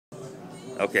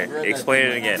Okay, explain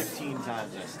it again. 15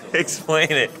 times I still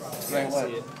Explain it. Explain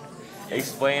what?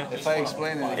 Explain. If I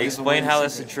explain it, Explain how the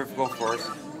centrifugal force.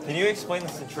 Can you explain the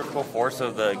centrifugal force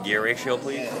of the gear ratio,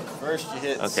 please? First you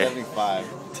hit 75,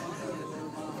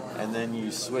 and then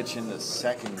you switch into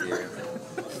second gear.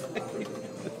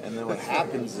 And then what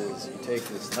happens is you take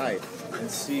this knife and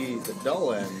see the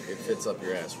dull end, it fits up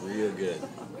your ass real good.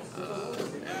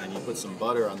 And then you put some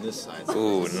butter on this side. So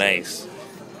Ooh, nice.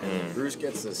 Bruce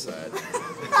gets this side.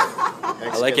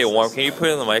 I like it warm. Can you put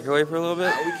it in the microwave for a little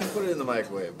bit? We can put it in the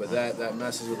microwave, but that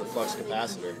messes with the flux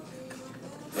capacitor.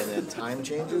 And then time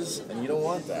changes, and you don't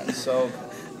want that. So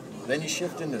then you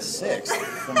shift into sixth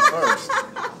from first,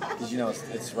 because you know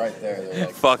it's right there. They're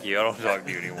like, fuck you, I don't talk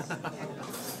to you anymore.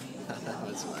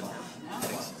 That's fine.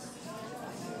 Thanks.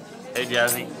 Hey,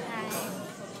 Jazzy.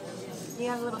 You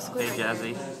have a little squid. Hey,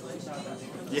 Jazzy.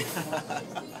 Yeah.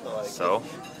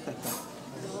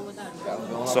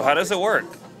 So how does it work?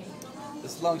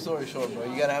 It's a long story short, bro.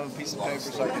 You gotta have a piece of paper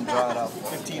so I can draw it out.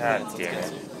 15 God minutes.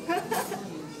 damn it.